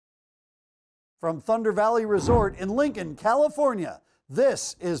From Thunder Valley Resort in Lincoln, California,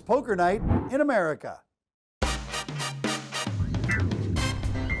 this is Poker Night in America.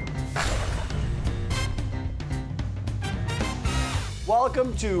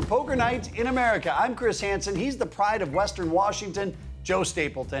 Welcome to Poker Night in America. I'm Chris Hansen. He's the pride of Western Washington, Joe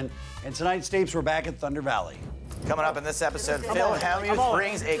Stapleton. And tonight's tapes, we're back at Thunder Valley. Coming up in this episode, Phil Hellmuth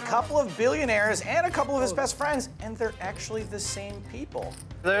brings a couple of billionaires and a couple of his best friends, and they're actually the same people.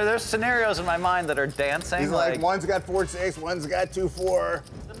 There's scenarios in my mind that are dancing. He's like one's got 4-6, one's got 2-4.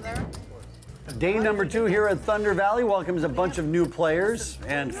 Day number 2 here at Thunder Valley welcomes a bunch of new players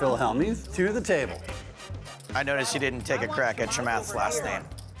and Phil Hellmuth to the table. I noticed you didn't take a crack at Chamath's last name.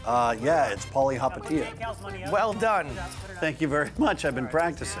 Yeah, it's Palihapitiya. Well done. Thank you very much. I've been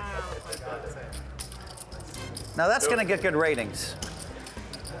practicing. Now that's going to get good ratings.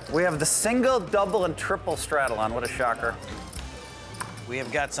 We have the single, double, and triple straddle on. What a shocker. We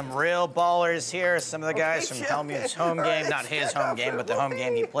have got some real ballers here. Some of the guys from Hellmuth's home game, not his home game, but the home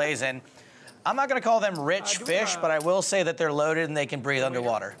game he plays in. I'm not going to call them rich fish, but I will say that they're loaded and they can breathe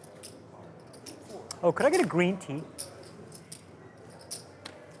underwater. Oh, could I get a green tea?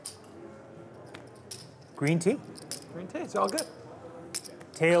 Green tea? Green tea, it's all good.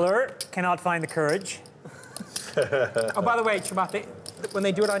 Taylor cannot find the courage. Oh, by the way, Chamath, when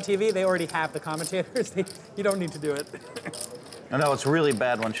they do it on TV, they already have the commentators. You don't need to do it. No, it's really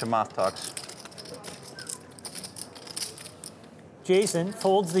bad when Chamath talks. Jason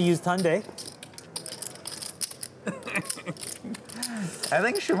folds the used Hyundai. I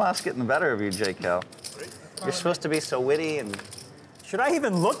think Chamath's getting the better of you, J. Cal. You're supposed to be so witty and... Should I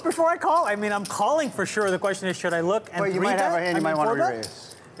even look before I call? I mean, I'm calling for sure. The question is, should I look and Well, you might have a hand you might want to re-raise.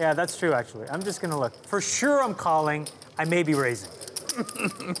 Yeah, that's true, actually. I'm just going to look. For sure I'm calling. I may be raising.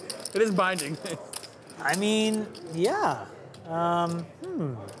 It is binding. I mean, yeah.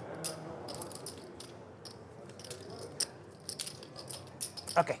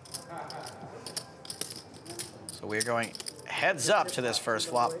 Okay. So we're going heads up to this first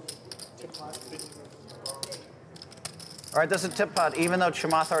flop. All right, this is a tip pot. Even though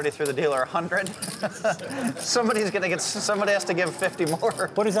Chamath already threw the dealer 100, somebody has to give 50 more.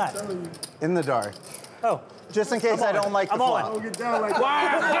 What is that? In the dark. Oh. Just in case I don't like the flop. Wait.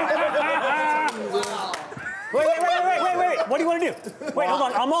 What do you want to do? Wait, hold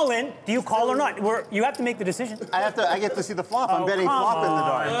on. I'm all in. Do you call or not? You have to make the decision. I get to see the flop. I'm betting flop in the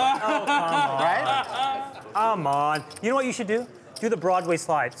dark. Oh, come on. Right? Come on. You know what you should do? Do the Broadway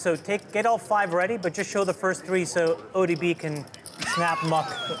slide. So get all 5 ready, but just show the first 3 so ODB can snap muck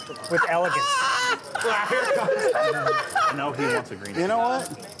with elegance. I know he wants a green. You know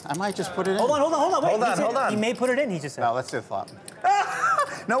what? I might just put it in. Hold on. Wait, Hold on. He may put it in, he just said. No, let's do the flop.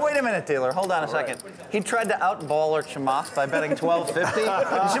 No, wait a minute, Taylor. Hold on a second. He tried to outballer Chamath by betting 1250.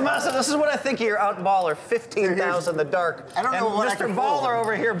 Chamath said, "This is what I think of your outballer, 15,000 in the dark." I don't know what I Mr. can fold. Baller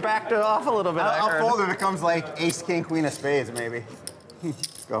over here backed it off a little bit. I'll fold if it comes like ace, king, queen of spades, maybe.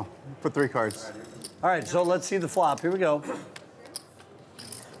 Let's go. Put 3 cards. All right, so let's see the flop. Here we go.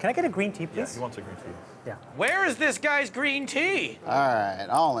 Can I get a green tea, please? Yeah, he wants a green tea. Yeah. Where is this guy's green tea? All right,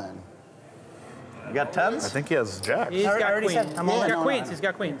 all in. You got 10s? I think he has jacks. He's got already queens. said I'm all He's in. got queens. He's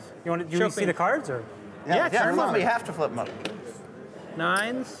got queens. You want Show to see the queens. cards, or? Yeah, Yeah, flip you have to flip them up.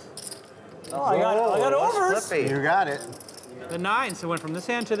 Nines. Oh, I got overs. Flippy. You got it. The nines. So went from this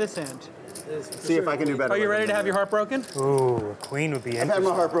hand to this hand. See if I can do better. Are you ready to have your heart broken? Ooh, a queen would be I've had my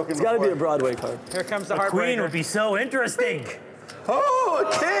interesting. heart broken It's got to be a Broadway card. Here comes the heartbreaker. Queen would be so interesting. Oh,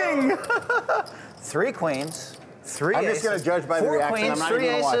 a king! 3 queens, 3 I'm aces. just gonna judge by the 4 reaction. queens, I'm not 3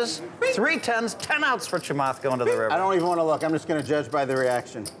 even gonna aces, 3 10s, 10 outs for Chamath going to the river. I don't even want to look. I'm just going to judge by the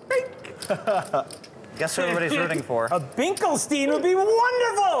reaction. Guess who everybody's rooting for? A Binkelstein would be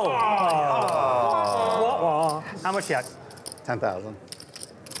wonderful. How much yet? 10,000.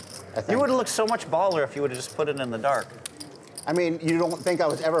 You would have looked so much baller if you would have just put it in the dark. I mean, you don't think I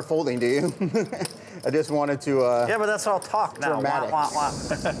was ever folding, do you? I just wanted to. Yeah, but that's all talk now. Dramatics. Wah, wah,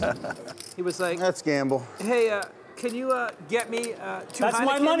 wah. He was like, Let's gamble. hey, can you get me 2 That's Heinekens?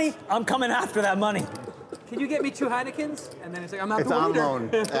 my money. I'm coming after that money. Can you get me 2 Heinekens? And then he's like, I'm not It's the on leader. loan.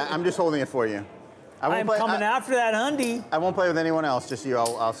 I'm just holding it for you. I'm coming after that 100. I won't play with anyone else. Just you.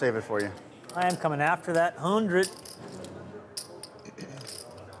 I'll save it for you. I am coming after that 100.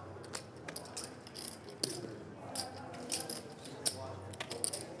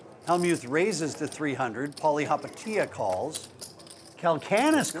 Hellmuth raises to 300. Palihapitiya calls.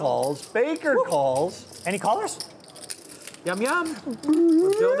 Calacanis calls. Baker calls. Any callers? Yum, yum.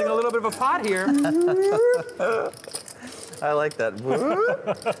 We're building a little bit of a pot here. I like that.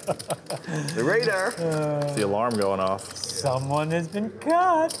 The radar. The alarm going off. Someone has been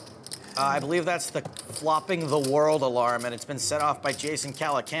cut. I believe that's the flopping the world alarm, and it's been set off by Jason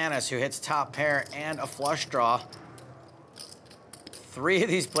Calacanis, who hits top pair and a flush draw. 3 of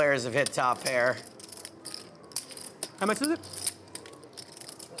these players have hit top pair. How much is it?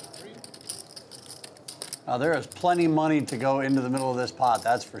 There is plenty of money to go into the middle of this pot,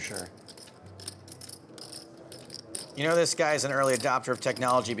 that's for sure. You know this guy's an early adopter of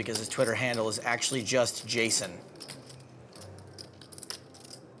technology because his Twitter handle is actually just Jason.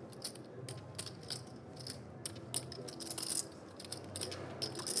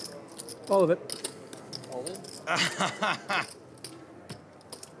 All of it.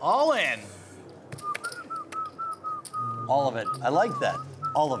 All in. All of it. I like that.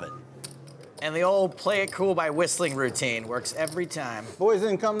 All of it. And the old play it cool by whistling routine works every time. Boys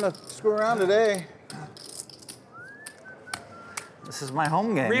didn't come to screw around today. This is my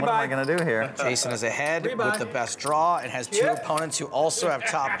home game. What am I going to do here? Jason is ahead with the best draw and has 2 opponents who also have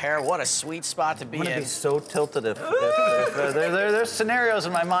top pair. What a sweet spot to be in. I'm going to be so tilted if there's scenarios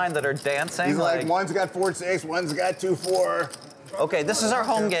in my mind that are dancing. He's like, one's got 4-6, one's got 2-4. Okay, this is our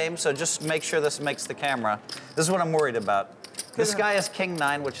home game, so just make sure this makes the camera. This is what I'm worried about. This guy is king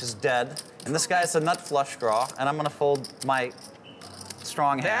 9, which is dead, and this guy is a nut flush draw, and I'm going to fold my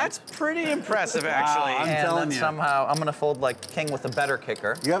strong hand. That's pretty impressive, actually. I'm and telling then you. somehow I'm going to fold like king with a better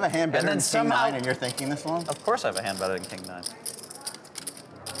kicker. You have a hand better And then than somehow- king 9 and you're thinking this long? Of course I have a hand better than king 9.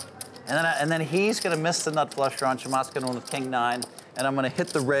 And then he's going to miss the nut flush draw, and Chamath's going to win with king 9, and I'm going to hit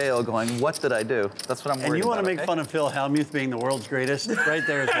the rail going, what did I do? That's what I'm worried about. And you want to make okay? fun of Phil Hellmuth being the world's greatest? Right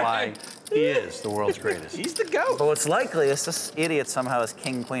there is why he is the world's greatest. He's the GOAT. But what's likely is this idiot somehow has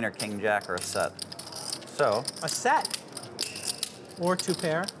king queen or king jack or a set. So A set. Or 2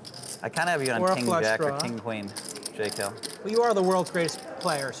 pair. I kind of have you Or a on king flush jack draw. or king queen, JKL. Well, you are the world's greatest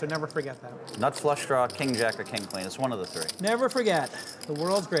player, so never forget that. Nut flush draw, king jack or king queen. It's one of the 3. Never forget the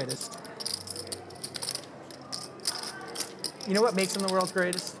world's greatest. You know what makes him the world's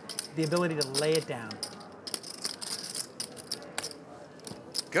greatest? The ability to lay it down.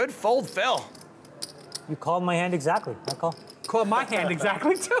 Good fold, Phil. You called my hand exactly. I call. Call my hand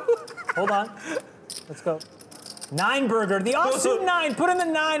exactly, too. Hold on. Let's go. 9 burger. The offsuit 9. Put in the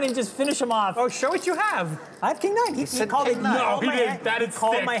 9 and just finish him off. Oh, show what you have. I have king 9. He said called king it. nine. No, he my didn't. hand- That he is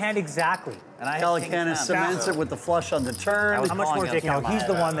called sick. my hand exactly. And I have king Calacanis 10. cements it with the flush on the turn. was How much calling more against JKL? my He's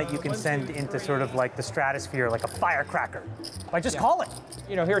the hand. one that you can send into sort of like the stratosphere, like a firecracker. By just call it.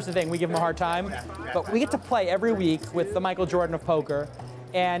 You know, here's the thing, we give him a hard time, but we get to play every week with the Michael Jordan of poker,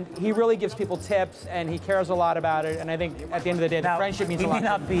 and he really gives people tips, and he cares a lot about it, and I think at the end of the day, the friendship means a lot. He may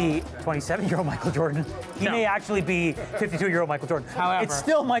not be 27-year-old Michael Jordan. He may actually be 52-year-old Michael Jordan. However. It's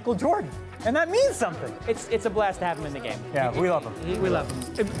still Michael Jordan, and that means something. It's a blast to have him in the game. Yeah, we love him. We love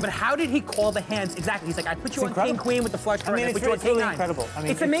him. But how did he call the hands exactly? He's like, I put you on incredible. king queen with the flush draw, I mean, and I it's put you on really king 9. incredible. I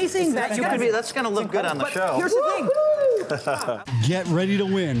mean, it's amazing that you can. That's going to look good on the But show. here's the thing. Get ready to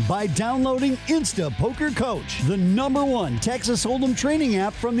win by downloading Insta Poker Coach, the #1 Texas Hold'em training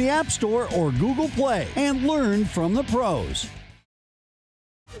app from the App Store or Google Play, and learn from the pros.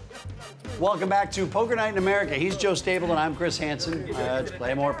 Welcome back to Poker Night in America. He's Joe Stapleton. I'm Chris Hansen. Let's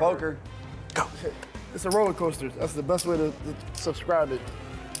play more poker. It's a roller coaster. That's the best way to subscribe it.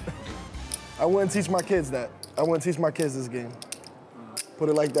 I wouldn't teach my kids that. I wouldn't teach my kids this game. Put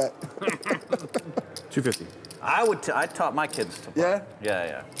it like that. 250. I taught my kids to play. Yeah?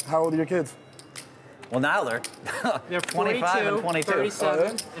 Yeah. How old are your kids? Well, now they're, They're 25 and 22.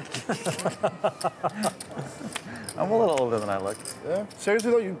 37. I'm a little older than I look. Yeah?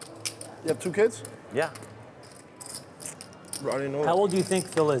 Seriously though, you have 2 kids? Yeah. Bro, I didn't know How that. old do you think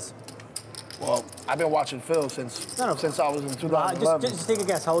Phil is? Well, I've been watching Phil since since I was in 2011. Just take a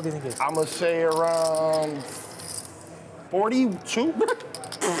guess. How old do you think he is? I'm gonna say around 42.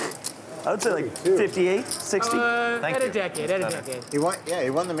 I would say like 58, 60. Thank At a you. decade, at a decade. He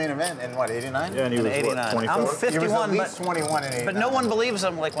won the main event in what, 89? Yeah, and he In was 89. what, I'm 24? He was 51, at least but 21 in 89. But no one believes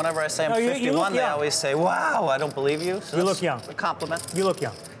him. Like whenever I say I'm No, you look 51, they young. always say, "Wow, I don't believe you." So You that's look young. A compliment. You look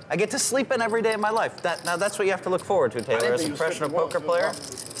young. I get to sleep in every day of my life. Now that's what you have to look forward to, Taylor. didn't As a think you was professional 51, poker so player, wow.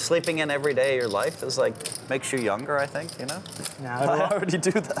 sleeping in every day of your life is like makes you younger. I think you know. I already do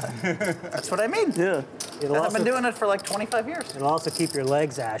that. That's what I mean. Yeah. And I've been doing it for like 25 years. It'll also keep your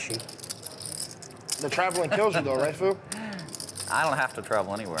legs ashy. The traveling kills you though, right, Phil? I don't have to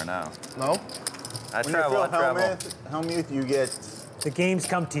travel anywhere now. No? I When travel. you I feel travel. Hellmuth, you get, The games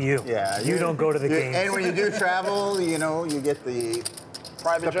come to you. yeah. You don't go to the games. And when you do travel, you know, you get the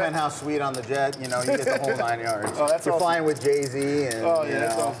Private jet? penthouse suite on the jet, you know, you get the whole 9 yards. Oh, that's You're awesome. flying with Jay-Z and, Oh, you yeah,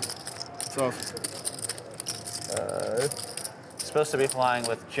 that's know. awesome. It's awesome. Supposed to be flying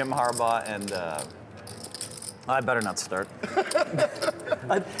with Jim Harbaugh and. I better not start.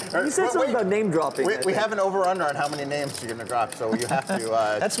 You said something about name dropping. We have an over-under on how many names you're going to drop, so you have to...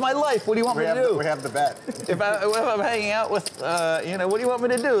 That's my life. What do you want me to do? We have the bet. If I'm hanging out with, you know, what do you want me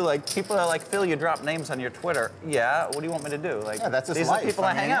to do? Like, people are like, Phil, you drop names on your Twitter. Yeah, what do you want me to do? Like, Yeah, that's his these life. are the people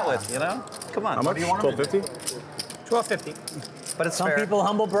I hang out with, you know? Come on. How much do you want him to do? $12.50. But it's Some fair. people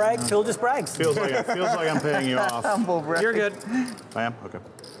humble brag, Phil just brags. Feels like I'm paying you off. Humble brag. You're good. I am? Okay.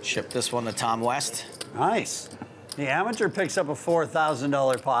 Ship this one to Tom West. Nice. The amateur picks up a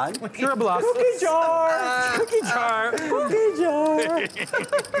 $4,000 pot. Pure bluff. Cookie jar! Cookie jar! Cookie jar!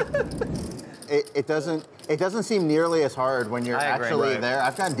 It doesn't seem nearly as hard when you're I agree. actually Right. there.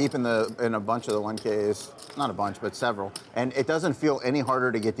 I've gotten deep in a bunch of the 1Ks, not a bunch, but several, and it doesn't feel any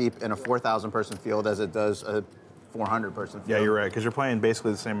harder to get deep in a 4,000 person field as it does a 400 person field. Yeah, you're right, because you're playing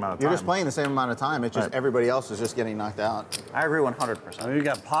basically the same amount of time. You're just playing the same amount of time. It's just Right. everybody else is just getting knocked out. I agree 100%. We've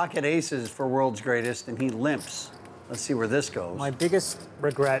got pocket aces for world's greatest, and he limps. Let's see where this goes. My biggest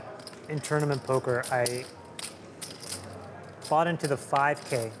regret in tournament poker, I bought into the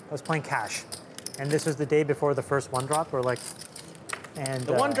 5K. I was playing cash. And this was the day before the first one drop, or like, and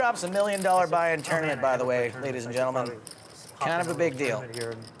The one drop's $1 million buy-in tournament, by the way, ladies and gentlemen. Kind of a big deal.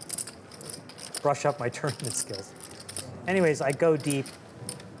 Here and brush up my tournament skills. Anyways, I go deep.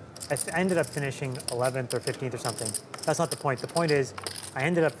 I ended up finishing 11th or 15th or something. That's not the point. The point is, I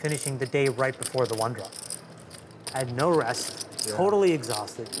ended up finishing the day right before the one drop. I had no rest, totally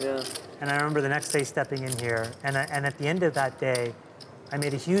exhausted. Yeah. And I remember the next day stepping in here, and at the end of that day, I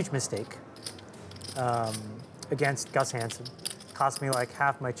made a huge mistake against Gus Hansen. Cost me like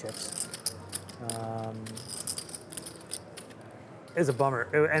half my chips. It was a bummer.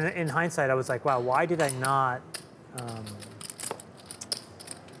 And in hindsight, I was like, wow, why did I not?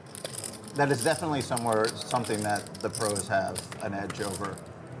 That is definitely something that the pros have an edge over.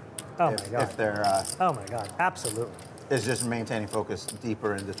 Oh if, my God. If they're Oh my God, absolutely. is just maintaining focus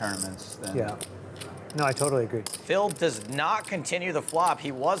deeper into tournaments than Yeah. No, I totally agree. Phil does not continue the flop.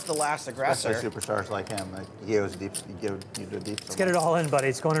 He was the last aggressor. especially superstars like him. Like he goes deep. You do deep. Let's get it all in, buddy.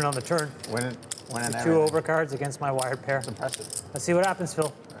 It's going in on the turn. Winning Two overcards against my wired pair. It's impressive. Let's see what happens,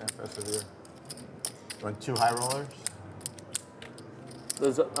 Phil. Very impressive here. Going 2 high rollers.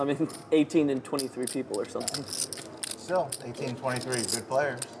 There's, 18 and 23 people or something. Still 18, 23, good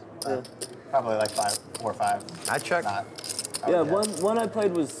players. Yeah. Probably like 4 or 5. I checked. Yeah, one I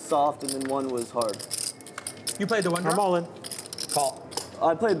played was soft and then one was hard. You played the one drop? I'm all in. Call.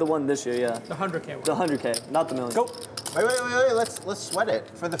 I played the one this year, yeah. The 100K one. The 100K, not the million. Go. Wait. Let's sweat it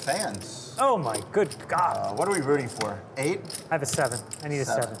for the fans. Oh my good God. What are we rooting for? 8? I have a 7. I need a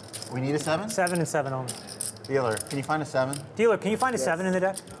 7. We need a 7? 7 and 7 only. Dealer, can you find a 7? Dealer, can you find a 7 in the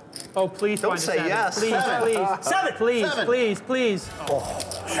deck? Oh, please Don't find a say 7. yes. Please, 7. please. 7. Please, 7. please, please.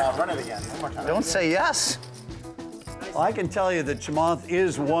 Now run it again. One more time. Don't say yes. Well, I can tell you that Chamath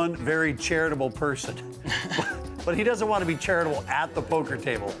is one very charitable person. But he doesn't want to be charitable at the poker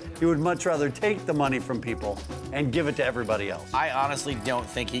table. He would much rather take the money from people and give it to everybody else. I honestly don't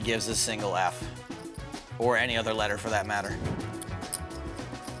think he gives a single F. Or any other letter for that matter.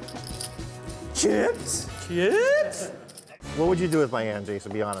 Chips. Chips? What would you do with my hand,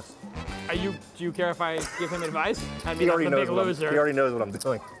 Jason? Be honest. Do you care if I give him advice? I mean, He already I'm a knows big what loser. he already knows what I'm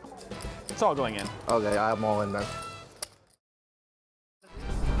doing. It's all going in. Okay, I'm all in then.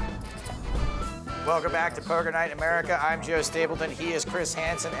 Welcome back to Poker Night in America. I'm Joe Stapleton. He is Chris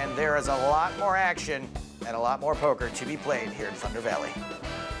Hansen, and there is a lot more action and a lot more poker to be played here in Thunder Valley.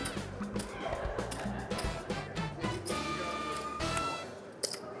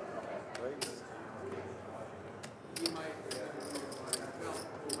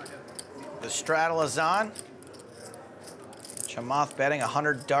 The straddle is on. Chamath betting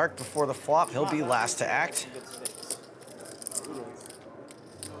 100 dark before the flop. He'll be last to act.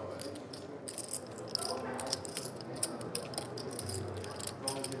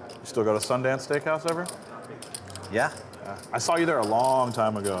 You still go to Sundance Steakhouse ever? Yeah. I saw you there a long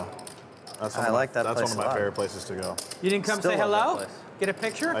time ago. That's I like that That's place one a of my lot. favorite places to go. You didn't come Still say love that hello? place. Get a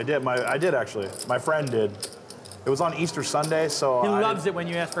picture? I did actually. My friend did. It was on Easter Sunday, so He I loves it when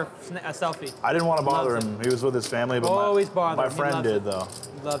you ask for a selfie. I didn't want to bother Loves him. He was with his family, but Always bother my him. He friend loves did it. though.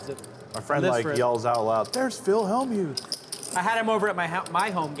 He loves it. My friend Lives like for it. yells out loud, "There's Phil Hellmuth." I had him over at my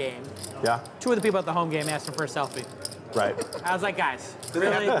home game. Yeah, 2 of the people at the home game asked him for a selfie. right. I was like, guys, Did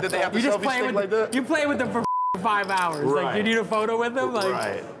really? they have the you just selfie play stick with like that? You play with them for 5 hours. Like, Right. you need a photo with them? Like,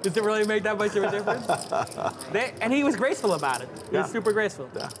 Right. does it really make that much of a difference? And he was graceful about it. He was Yeah. super graceful.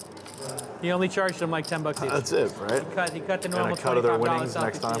 Yeah. He only charged them like $10 each. That's it, right? He cut the normal cut of their $25 winnings selfie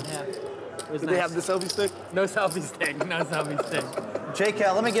next fee in time. half. It was Did nice. they have the selfie stick? No selfie stick. No selfie stick.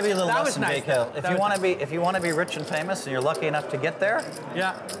 JK, let me give you a little That was lesson, nice. JK. If you want to be rich and famous, and you're lucky enough to get there,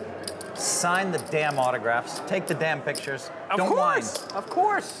 Yeah. sign the damn autographs, take the damn pictures. Of Don't course. whine. Of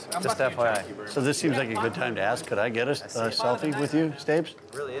course. I'm Just lucky to FYI. talk to you, Bert. So this seems like a good time to ask. Could I get a selfie with you, Stapes? It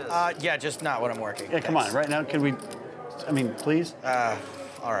really is. Yeah, just not when I'm working. Yeah, come on. Right now, can we? I mean, please. All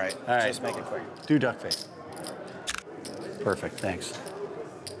right. All right. Just make it quick. Do duck face. Perfect. Thanks.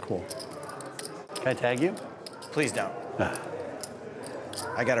 Cool. Can I tag you? Please don't.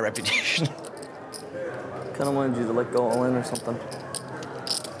 I got a reputation. Kind of wanted you to like go all in or something.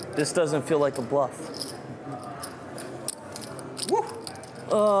 This doesn't feel like a bluff. Woo.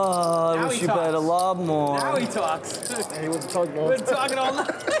 Oh, I Now wish he you talks. bet a lot more. Now he talks. He wasn't talking all Been talking all night.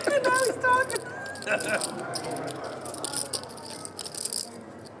 Now he's talking.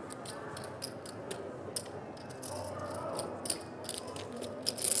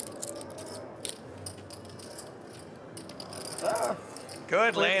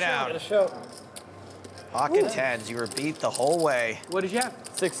 Good lay down. Pocket tens. You were beat the whole way. What did you have?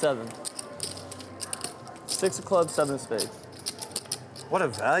 6-7. 6 of clubs, 7 of spades. What a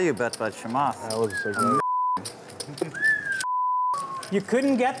value bet by Chamath. That was so good. You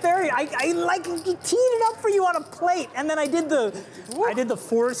couldn't get there? I like teed it up for you on a plate, and then I did the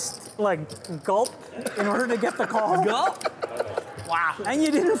forced like gulp in order to get the call. Gulp? Wow. And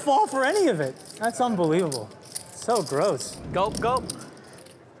you didn't fall for any of it. That's unbelievable. So gross. Gulp, gulp.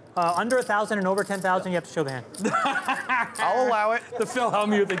 Under 1,000 and over 10,000, you have to show the hand. I'll allow it. The Phil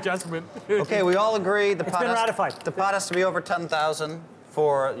Hellmuth adjustment. Okay, we all agree the pot been ratified. The pot has to be over 10,000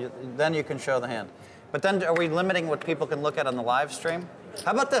 for then you can show the hand. But then are we limiting what people can look at on the live stream?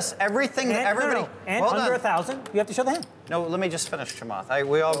 How about this? Everything that everybody. No. And Hold under on. 1,000, you have to show the hand. No, let me just finish, Chamath.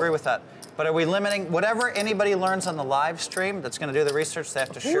 We all agree with that. But are we limiting whatever anybody learns on the live stream that's going to do the research? They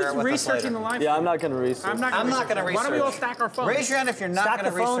have to share it with us researching later. the live? Yeah, I'm not going to research. I'm not going to research. research. Why don't we all stack our phones? Raise your hand if you're not Stack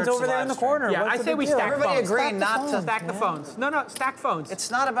going the to research phones over there in the live stream. corner. Yeah, What's I the say big we deal? stack Everybody phones. agree Stack the not phones, to. Stack the man. phones. No, stack phones.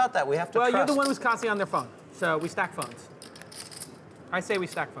 It's not about that. We have to well, trust. you're the one who's constantly on their phone, so we stack phones. I say we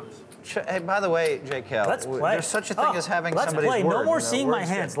stack phones. Hey, by the way, JK, Let's play. there's such a thing as having let's somebody's play. word. No more you know, seeing my words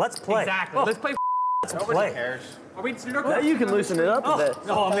hands. get- Let's play. Exactly. Oh, Let's play. let's play. Are we Now you can loosen it up a bit.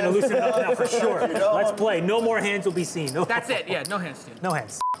 Oh, I'm going to loosen it up now for sure. Let's play. No more hands will be seen. No. That's it. Yeah, no hands, Steve. No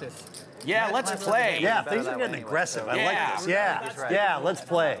hands. This. Yeah, let's play. Yeah, better things that are way getting anyway, aggressive. so- I like this. Yeah, He's right. yeah, let's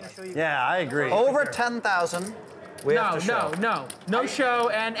play. Yeah, I agree. Over 10,000, we have to show. No show,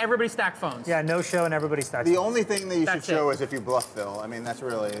 and everybody stack phones. Yeah, no show and everybody starts. The only thing that you should That's show it. is if you bluff Phil. I mean, that's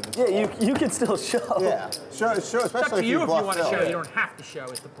really. Yeah, you can still show. Yeah. Show, It's up especially to if you if you bluff want to Phil. show. You don't have to show.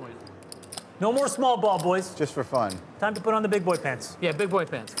 Is the point. No more small ball, boys. Just for fun. Time to put on the big boy pants. Yeah, big boy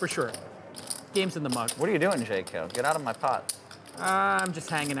pants for sure. Game's in the mug. What are you doing, JK? Get out of my pot. I'm just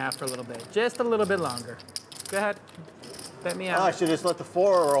hanging out for a little bit, just a little bit longer. Go ahead, bet me Oh, I out. should just let the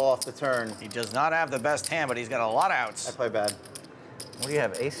 4 roll off the turn. He does not have the best hand, but he's got a lot of I outs. play bad. What do you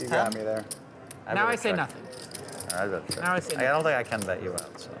have, ace You 10? got me there. Now I say nothing. All right, I better check. Now I say I don't think I can bet you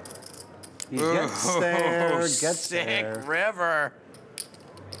out. So. He gets there, gets Sick there. river.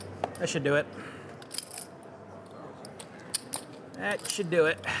 That should do it. That should do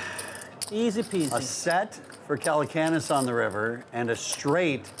it. Easy peasy. A set for Calacanis on the river and a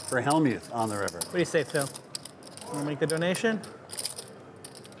straight for Hellmuth on the river. What do you say, Phil? Want to make the donation?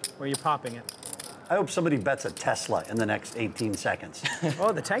 Or are you popping it? I hope somebody bets a Tesla in the next 18 seconds.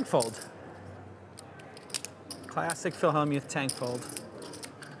 Oh, the tank fold. Classic Phil Hellmuth tank fold.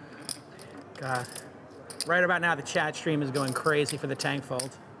 God. Right about now, the chat stream is going crazy for the tank fold.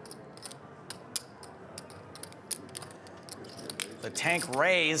 The tank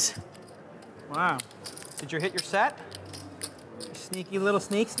raise. Wow. Did you hit your set? Sneaky little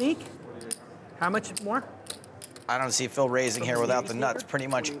sneak? How much more? I don't see Phil raising here without the nuts pretty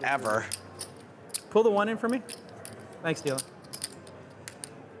much ever. Pull the one in for me. Thanks, dealer.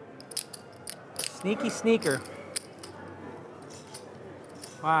 Sneaky sneaker.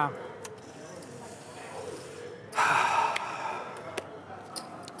 Wow.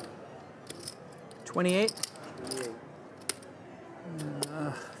 $28.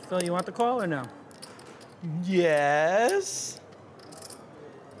 Phil, you want the call or no? Yes.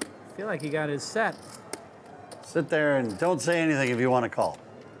 I feel like he got his set. Sit there and don't say anything if you want to call.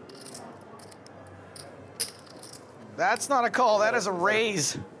 That's not a call, that is a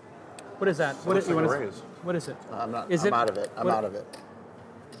raise. What is that? What is, Looks like what a is- raise. what is it? I'm not. Is I'm it- out of it. I'm what- out of it.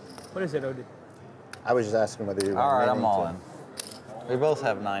 What is it, Odie? I was just asking whether you. All right, were I'm meaning all to. in. We both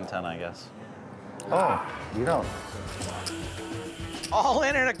have 9-10, I guess. Oh, you don't. All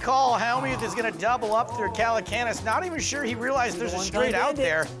in and a call. Hellmuth is going to double up through Calacanis. Not even sure he realized there's a straight out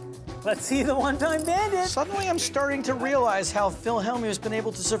there. Let's see the one-time bandit. Suddenly, I'm starting to realize how Phil Hellmuth's been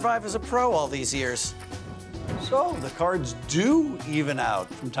able to survive as a pro all these years. So the cards do even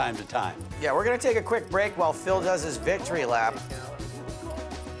out from time to time. Yeah, we're gonna take a quick break while Phil does his victory lap.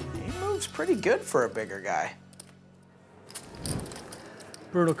 He moves pretty good for a bigger guy.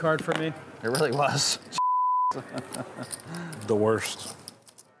 Brutal card for me. It really was. The worst.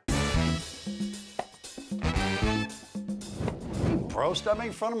 Pro, stop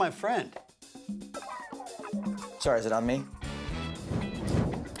making fun of my friend. Sorry, is it on me?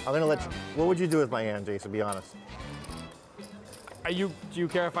 I'm gonna let you. What would you do with my hand, Jason? Be honest. Do you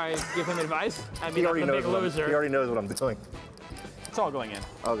care if I give him advice? I mean, He I'm already the knows. big loser. He already knows what I'm doing. It's all going in.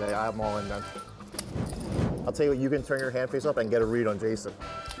 Okay, I'm all in then. I'll tell you what. You can turn your hand face up and get a read on Jason.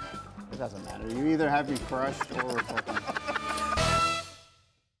 It doesn't matter. You either have me crushed or fucking.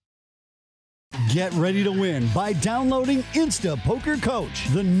 Get ready to win by downloading Insta Poker Coach,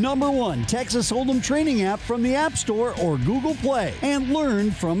 the #1 Texas Hold'em training app from the App Store or Google Play, and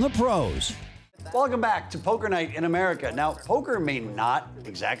learn from the pros. Welcome back to Poker Night in America. Now, poker may not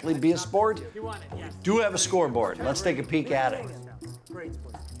exactly be a sport. We do have a scoreboard. Let's take a peek at it.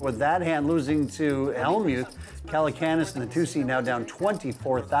 With that hand losing to Hellmuth, Calacanis in the 2C now down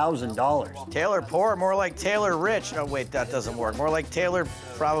 $24,000. Taylor poor, more like Taylor rich. Oh, wait, that doesn't work. More like Taylor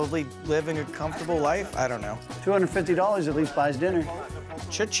probably living a comfortable life. I don't know. $250 at least buys dinner.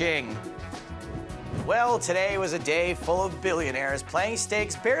 Cha-ching. Well, today was a day full of billionaires playing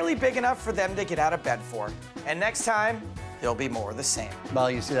stakes barely big enough for them to get out of bed for. And next time, there'll be more of the same.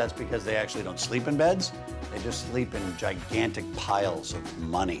 Well, you see, that's because they actually don't sleep in beds. They just sleep in gigantic piles of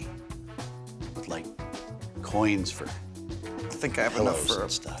money. With like coins for I think I have enough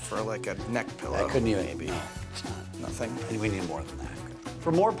for like a neck pillow. I couldn't even, maybe. No, it's not. Nothing. We need more than that.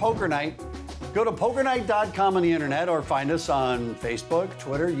 For more Poker Night, go to pokernight.com on the internet or find us on Facebook,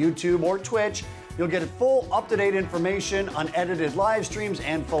 Twitter, YouTube, or Twitch. You'll get full, up-to-date information, unedited live streams,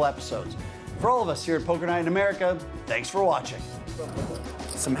 and full episodes. For all of us here at Poker Night in America, thanks for watching.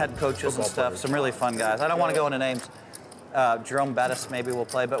 Some head coaches and stuff, some really fun guys. I don't want to go into names. Jerome Bettis maybe will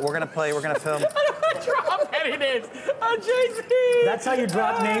play, but we're gonna film. I don't want to drop any names. JC! That's how you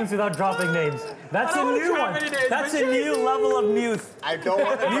drop names without dropping names. That's a new one. That's a new level of Muth. I don't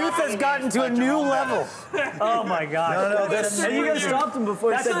want to. Muth has gotten to a new level. Oh my God. And you guys stopped him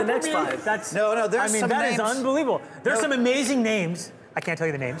before he said the next five. That's, No, there's I mean, some that names. is unbelievable. There's some amazing names. I can't tell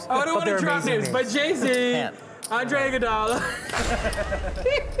you the names. Oh, I don't but want to they're drop amazing names, but JC, Can't. Andre Iguodala.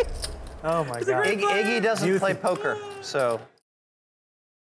 Oh my God. Iggy doesn't play poker, so.